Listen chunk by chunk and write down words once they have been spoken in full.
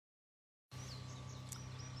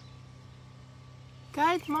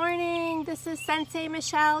Good morning, this is Sensei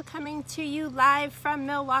Michelle coming to you live from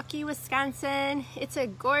Milwaukee, Wisconsin. It's a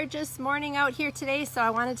gorgeous morning out here today, so I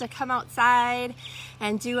wanted to come outside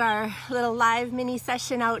and do our little live mini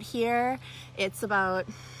session out here. It's about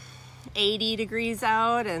 80 degrees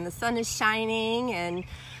out and the sun is shining, and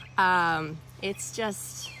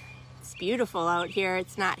it's beautiful out here.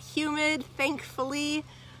 It's not humid, thankfully.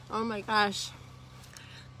 Oh my gosh,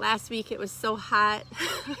 last week it was so hot.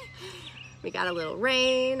 We got a little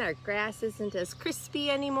rain, our grass isn't as crispy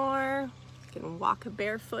anymore. You can walk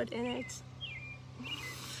barefoot in it.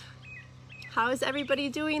 How is everybody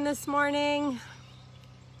doing this morning?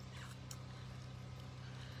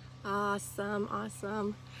 Awesome,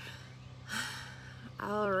 awesome.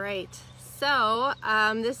 All right, so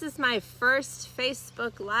this is my first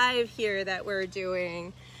Facebook Live here that we're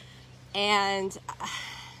doing. And to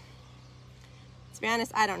be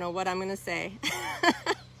honest, I don't know what I'm gonna say.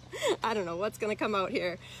 I don't know what's gonna come out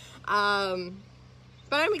here, but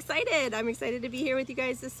I'm excited. I'm excited to be here with you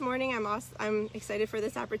guys this morning. I'm excited for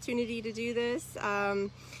this opportunity to do this.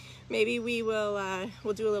 Maybe we'll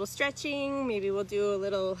do a little stretching. Maybe we'll do a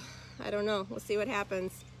little, I don't know. We'll see what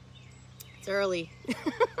happens. It's early.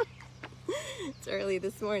 It's early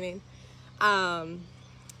this morning. So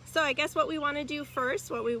I guess what we want to do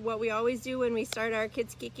first, what we always do when we start our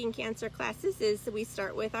Kids Kicking Cancer classes, is we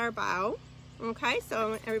start with our bow. Okay,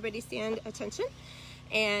 so everybody stand attention.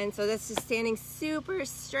 And so that's just standing super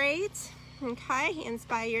straight. Okay, hands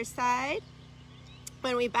by your side.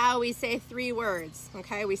 When we bow, we say 3 words.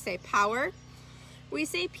 Okay, we say power, we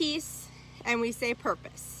say peace, and we say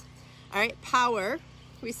purpose. All right, power.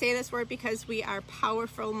 We say this word because we are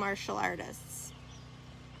powerful martial artists.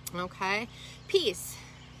 Okay, peace.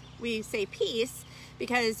 We say peace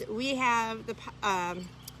because we have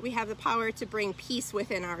the power to bring peace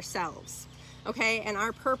within ourselves. Okay, and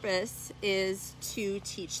our purpose is to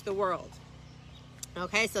teach the world.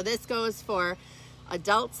 Okay, so this goes for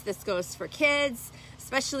adults, this goes for kids,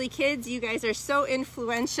 especially kids. You guys are so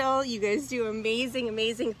influential. You guys do amazing,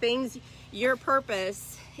 amazing things. Your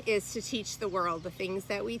purpose is to teach the world the things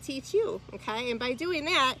that we teach you. Okay, and by doing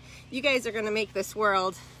that, you guys are going to make this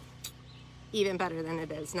world even better than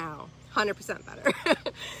it is now. 100% better.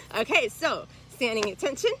 Okay, so standing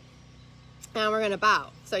attention. And we're going to bow.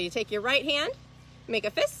 So you take your right hand, make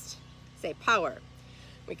a fist, say power.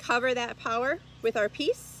 We cover that power with our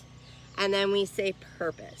peace, and then we say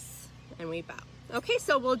purpose, and we bow. Okay,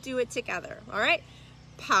 so we'll do it together. All right,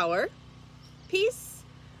 power, peace,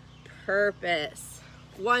 purpose.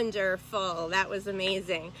 Wonderful. That was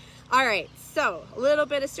amazing. All right, so a little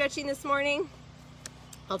bit of stretching this morning.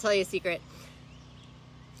 I'll tell you a secret.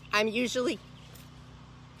 I'm usually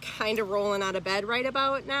kind of rolling out of bed right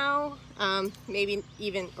about now, maybe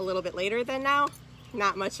even a little bit later than now.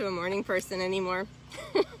 Not much of a morning person anymore.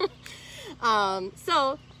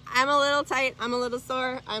 So I'm a little tight, I'm a little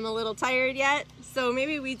sore, I'm a little tired yet, so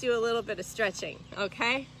maybe we do a little bit of stretching.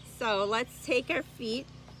 Okay, so let's take our feet,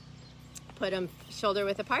 put them shoulder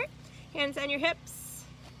width apart, hands on your hips.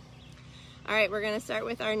 All right, we're gonna start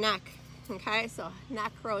with our neck. Okay, so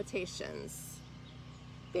neck rotations,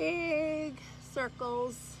 big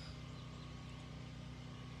circles.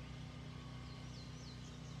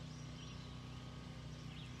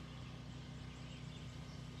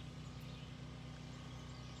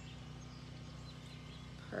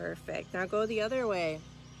 Perfect. Now go the other way.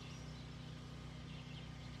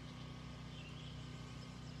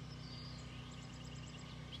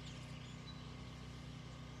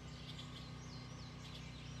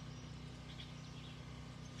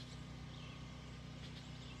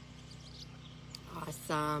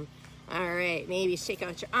 Awesome. All right, maybe shake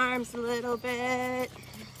out your arms a little bit.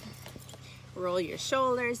 Roll your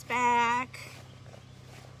shoulders back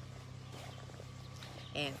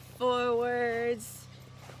and forwards.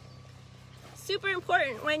 Super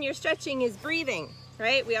important when you're stretching is breathing,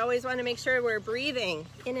 right? We always want to make sure we're breathing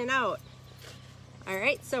in and out. All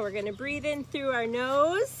right, so we're going to breathe in through our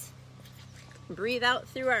nose, breathe out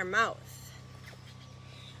through our mouth.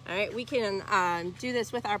 All right, we can do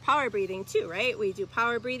this with our power breathing too, right? We do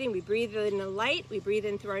power breathing, we breathe in the light, we breathe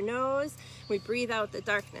in through our nose, we breathe out the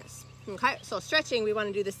darkness. Okay, so stretching, we want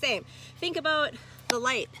to do the same. Think about the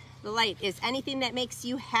light. The light is anything that makes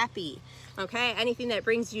you happy, okay? Anything that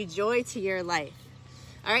brings you joy to your life.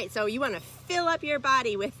 All right, so you want to fill up your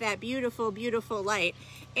body with that beautiful, beautiful light,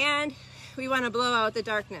 and we want to blow out the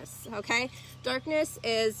darkness, okay? Darkness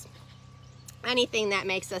is anything that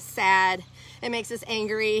makes us sad, it makes us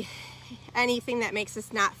angry, anything that makes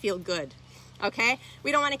us not feel good, okay?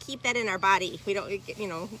 We don't want to keep that in our body. We don't,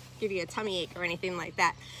 give you a tummy ache or anything like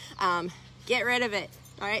that. Get rid of it,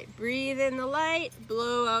 All right, breathe in the light,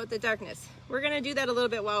 blow out the darkness. We're gonna do that a little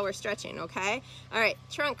bit while we're stretching, okay? All right,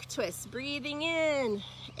 trunk twist, breathing in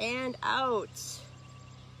and out.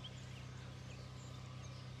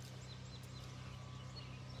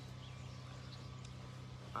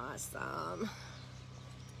 Awesome.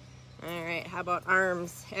 All right, how about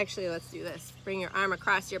arms? Actually, let's do this. Bring your arm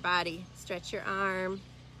across your body. Stretch your arm,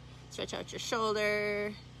 stretch out your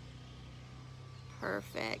shoulder.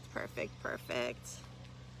 Perfect, perfect, perfect.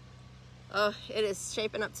 Oh, it is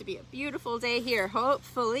shaping up to be a beautiful day here.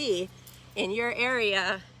 Hopefully in your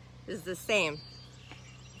area is the same.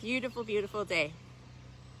 Beautiful, beautiful day.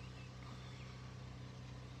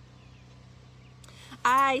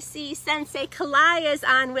 I see Sensei Kalai is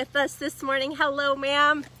on with us this morning. Hello,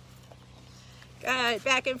 ma'am. Good,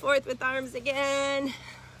 back and forth with arms again.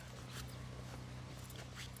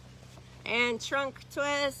 And trunk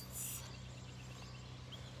twists.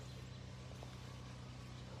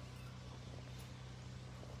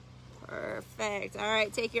 Perfect. All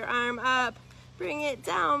right, take your arm up, bring it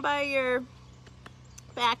down by your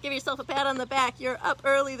back. Give yourself a pat on the back. You're up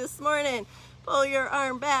early this morning. Pull your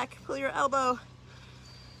arm back, pull your elbow.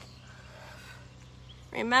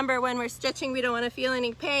 Remember, when we're stretching, we don't want to feel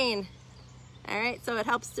any pain. All right, so it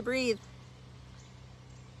helps to breathe.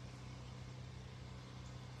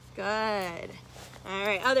 Good. All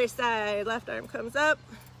right, other side. Left arm comes up.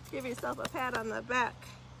 Give yourself a pat on the back.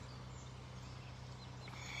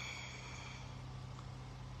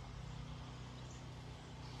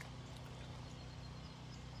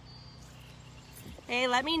 Hey,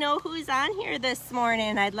 let me know who's on here this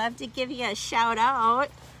morning. I'd love to give you a shout out.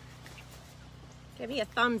 Give you a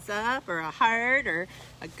thumbs up or a heart or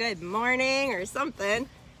a good morning or something.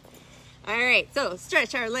 All right, so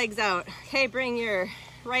stretch our legs out. Okay, bring your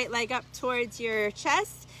right leg up towards your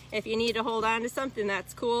chest. If you need to hold on to something,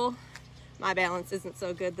 that's cool. My balance isn't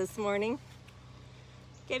so good this morning.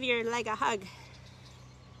 Give your leg a hug.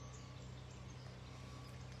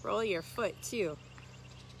 Roll your foot too.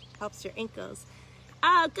 Helps your ankles.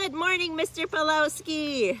 Oh, good morning, Mr.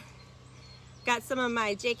 Pulowski. Got some of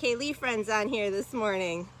my J.K. Lee friends on here this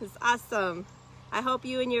morning. It's awesome. I hope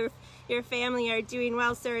you and your family are doing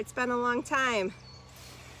well, sir. It's been a long time.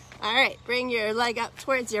 All right, bring your leg up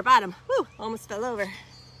towards your bottom. Whew, almost fell over.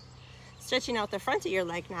 Stretching out the front of your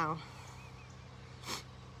leg now.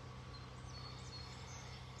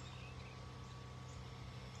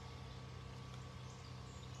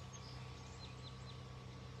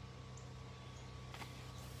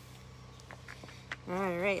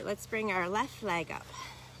 All right, let's bring our left leg up.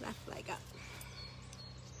 Left leg up.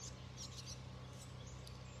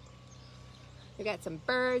 We got some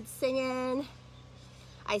birds singing.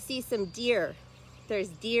 I see some deer. There's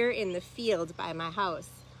deer in the field by my house.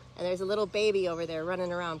 And there's a little baby over there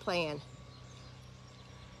running around playing.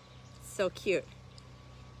 So cute.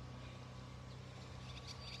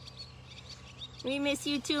 We miss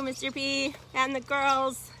you too, Mr. P, and the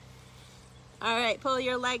girls. All right, pull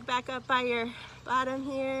your leg back up by your bottom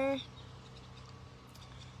here.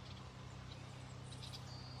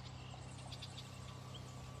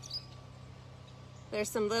 There's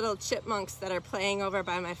some little chipmunks that are playing over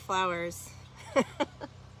by my flowers.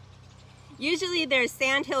 Usually there's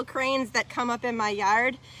sandhill cranes that come up in my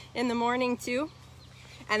yard in the morning too,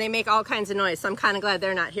 and they make all kinds of noise, so I'm kind of glad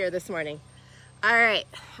they're not here this morning. All right,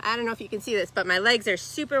 I don't know if you can see this, but my legs are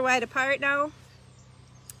super wide apart now.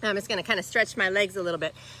 I'm just gonna kind of stretch my legs a little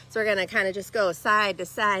bit. So we're gonna kind of just go side to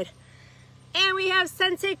side. And we have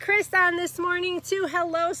Sensei Chris on this morning too.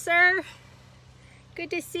 Hello, sir. Good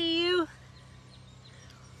to see you.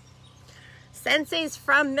 Sensei's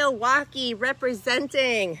from Milwaukee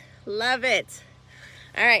representing. Love it.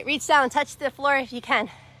 All right, reach down, touch the floor if you can.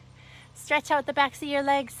 Stretch out the backs of your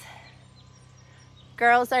legs.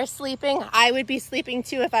 Girls are sleeping. I would be sleeping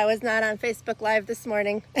too if I was not on Facebook Live this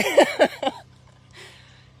morning.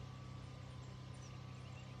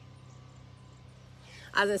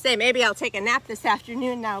 I was gonna say, maybe I'll take a nap this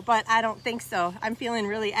afternoon now, but I don't think so. I'm feeling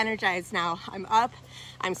really energized now. I'm up,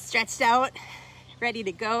 I'm stretched out, ready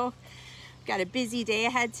to go. Got a busy day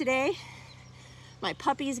ahead today. My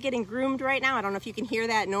puppy's getting groomed right now. I don't know if you can hear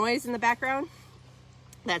that noise in the background.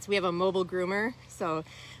 We have a mobile groomer, so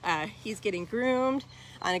he's getting groomed.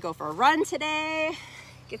 I'm gonna go for a run today,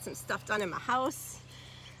 get some stuff done in my house.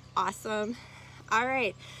 Awesome. All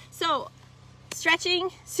right, so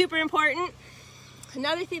stretching, super important.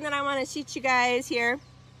 Another thing that I want to teach you guys here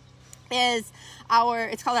is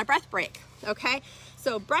it's called our breath break, okay?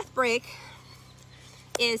 So breath break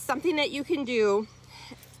is something that you can do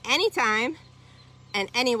anytime and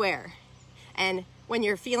anywhere, and when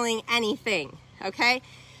you're feeling anything, okay?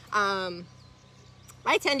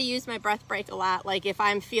 I tend to use my breath break a lot, like if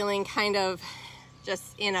I'm feeling kind of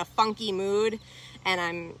just in a funky mood and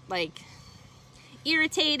I'm like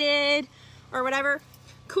irritated or whatever.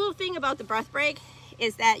 Cool thing about the breath break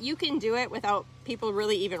is that you can do it without people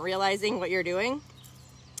really even realizing what you're doing.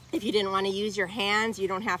 If you didn't want to use your hands, you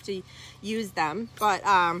don't have to use them, but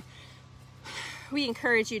we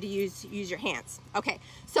encourage you to use your hands. Okay,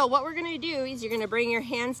 so what we're gonna do is you're gonna bring your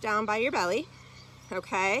hands down by your belly,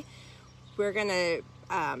 okay? We're gonna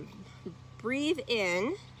breathe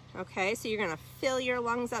in, okay? So you're gonna fill your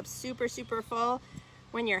lungs up super, super full.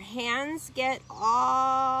 When your hands get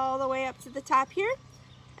all the way up to the top here,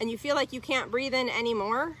 and you feel like you can't breathe in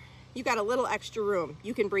anymore, you got a little extra room.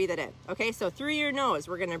 You can breathe it in, okay? So through your nose,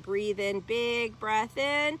 we're gonna breathe in, big breath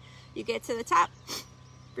in. You get to the top,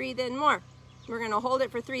 breathe in more. We're gonna hold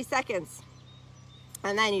it for 3 seconds.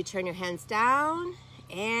 And then you turn your hands down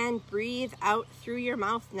and breathe out through your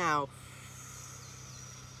mouth now.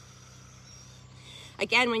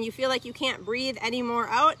 Again, when you feel like you can't breathe any more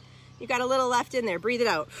out, you got a little left in there, breathe it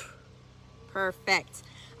out. Perfect.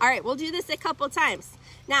 All right, we'll do this a couple times.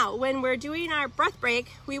 Now, when we're doing our breath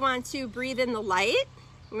break, we want to breathe in the light.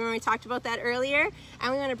 Remember we talked about that earlier?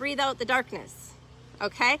 And we want to breathe out the darkness,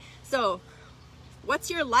 okay? So, what's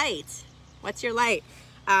your light? What's your light?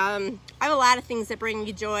 I have a lot of things that bring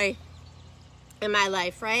me joy in my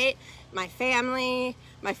life, right? My family,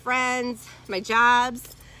 my friends, my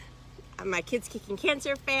jobs, my Kids Kicking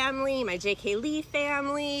Cancer family, my J.K. Lee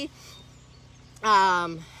family,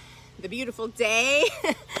 the beautiful day.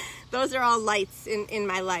 Those are all lights in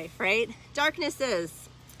my life, right? Darknesses,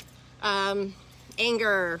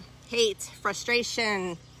 anger, hate,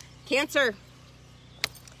 frustration, cancer.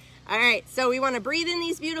 All right, so we want to breathe in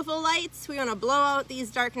these beautiful lights. We want to blow out these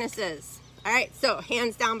darknesses. All right, so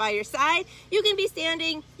hands down by your side. You can be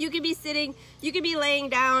standing, you can be sitting, you can be laying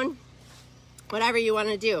down, whatever you want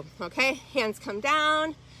to do, okay? Hands come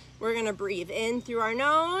down. We're going to breathe in through our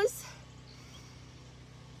nose.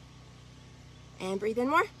 And breathe in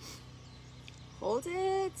more. Hold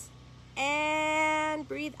it. And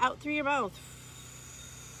breathe out through your mouth.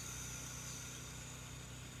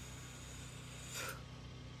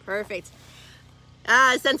 Perfect.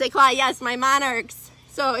 Sensei Claw, yes, my monarchs.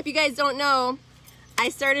 So if you guys don't know, I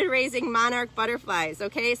started raising monarch butterflies,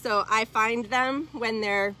 okay? So I find them when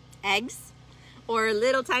they're eggs or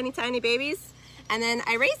little tiny, tiny babies, and then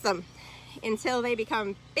I raise them until they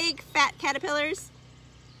become big, fat caterpillars,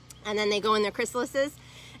 and then they go in their chrysalises,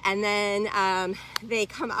 and then they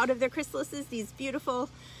come out of their chrysalises, these beautiful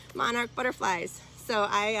monarch butterflies. So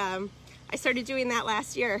I started doing that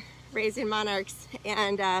last year, raising monarchs,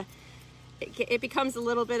 and it becomes a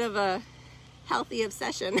little bit of a healthy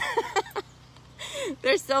obsession.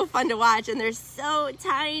 They're so fun to watch, and they're so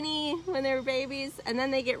tiny when they're babies, and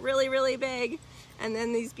then they get really, really big, and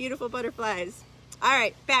then these beautiful butterflies. All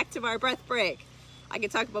right, back to our breath break. I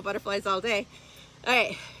could talk about butterflies all day. All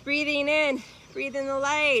right, breathing in, breathe in the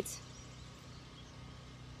light.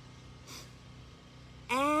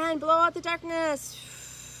 And blow out the darkness.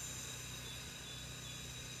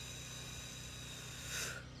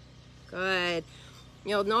 Good.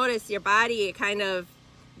 You'll notice your body, it kind of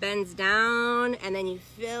bends down, and then you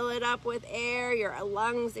fill it up with air, your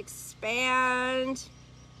lungs expand.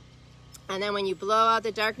 And then when you blow out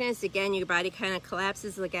the darkness, again, your body kind of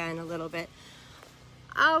collapses again a little bit.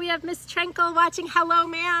 Oh, we have Miss Trenkle watching. Hello,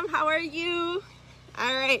 ma'am. How are you?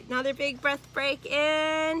 All right, another big breath break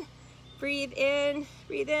in. Breathe in,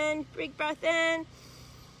 big breath in.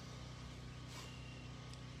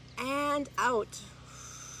 And out.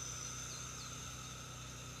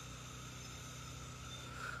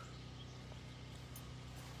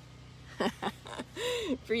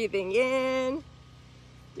 Breathing in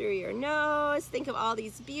through your nose. Think of all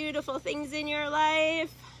these beautiful things in your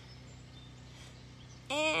life.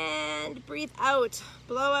 And breathe out.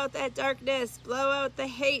 Blow out that darkness. Blow out the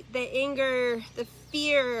hate, the anger, the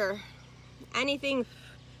fear, anything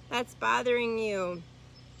that's bothering you.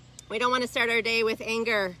 We don't want to start our day with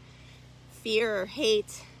anger, fear,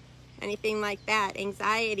 hate, anything like that,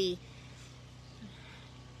 anxiety.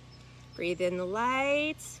 Breathe in the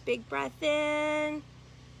light, big breath in.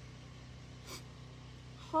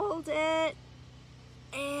 Hold it,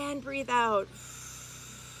 and breathe out.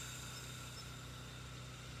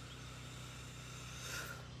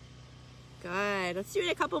 Good, let's do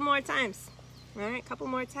it a couple more times. All right, a couple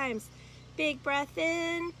more times. Big breath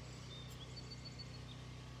in.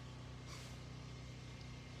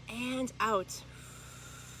 And out.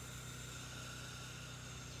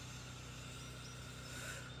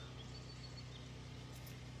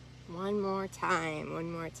 One more time,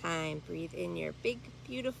 one more time. Breathe in your big,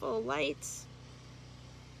 beautiful light.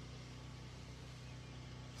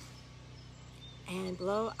 And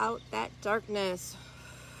blow out that darkness.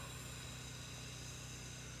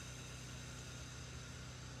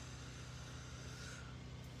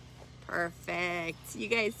 Perfect. You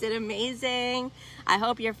guys did amazing. I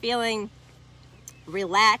hope you're feeling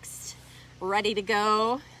relaxed, ready to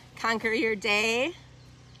go, conquer your day.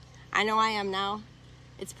 I know I am now.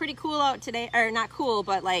 It's pretty cool out today, or not cool,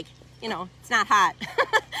 but like, you know, it's not hot.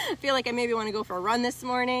 I feel like I maybe want to go for a run this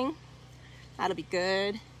morning. That'll be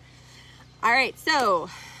good. All right, so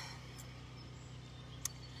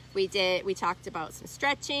we talked about some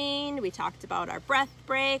stretching. We talked about our breath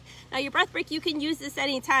break. Now your breath break, you can use this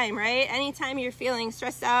anytime, right? Anytime you're feeling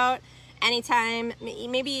stressed out, anytime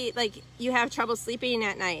maybe like you have trouble sleeping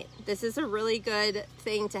at night. This is a really good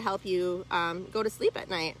thing to help you go to sleep at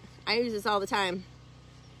night. I use this all the time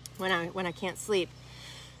when I can't sleep.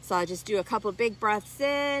 So I'll just do a couple big breaths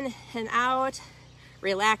in and out,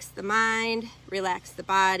 relax the mind, relax the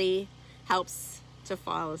body, helps to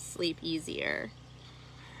fall asleep easier.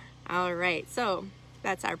 All right, so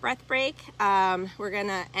that's our breath break. We're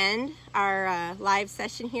gonna end our live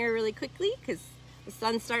session here really quickly because the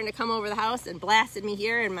sun's starting to come over the house and blasted me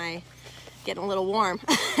here and my getting a little warm.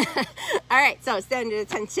 All right, so stand at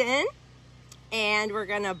attention and we're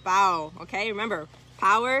gonna bow, okay? Remember,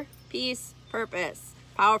 power, peace, purpose.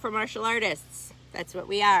 Power for martial artists, that's what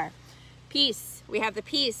we are. Peace, we have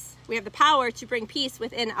the power to bring peace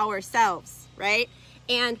within ourselves, right?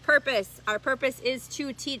 And purpose, our purpose is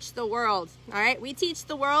to teach the world, all right? We teach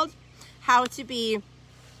the world how to be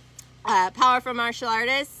powerful martial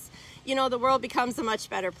artists. You know, the world becomes a much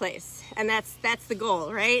better place. And that's the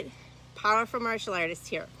goal, right? Powerful martial artists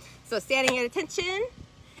here. So standing at attention,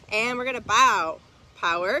 and we're gonna bow.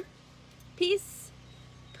 Power, peace,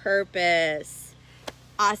 purpose.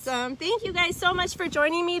 Awesome. Thank you guys so much for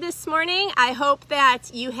joining me this morning. I hope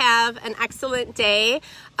that you have an excellent day.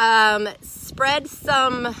 Spread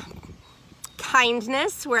some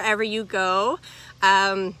kindness wherever you go.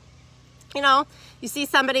 You know, you see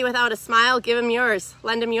somebody without a smile, give them yours.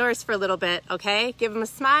 Lend them yours for a little bit, okay? Give them a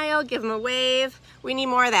smile, give them a wave. We need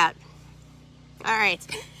more of that. All right.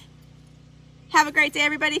 Have a great day,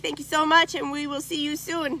 everybody. Thank you so much, and we will see you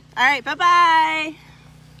soon. All right, bye-bye.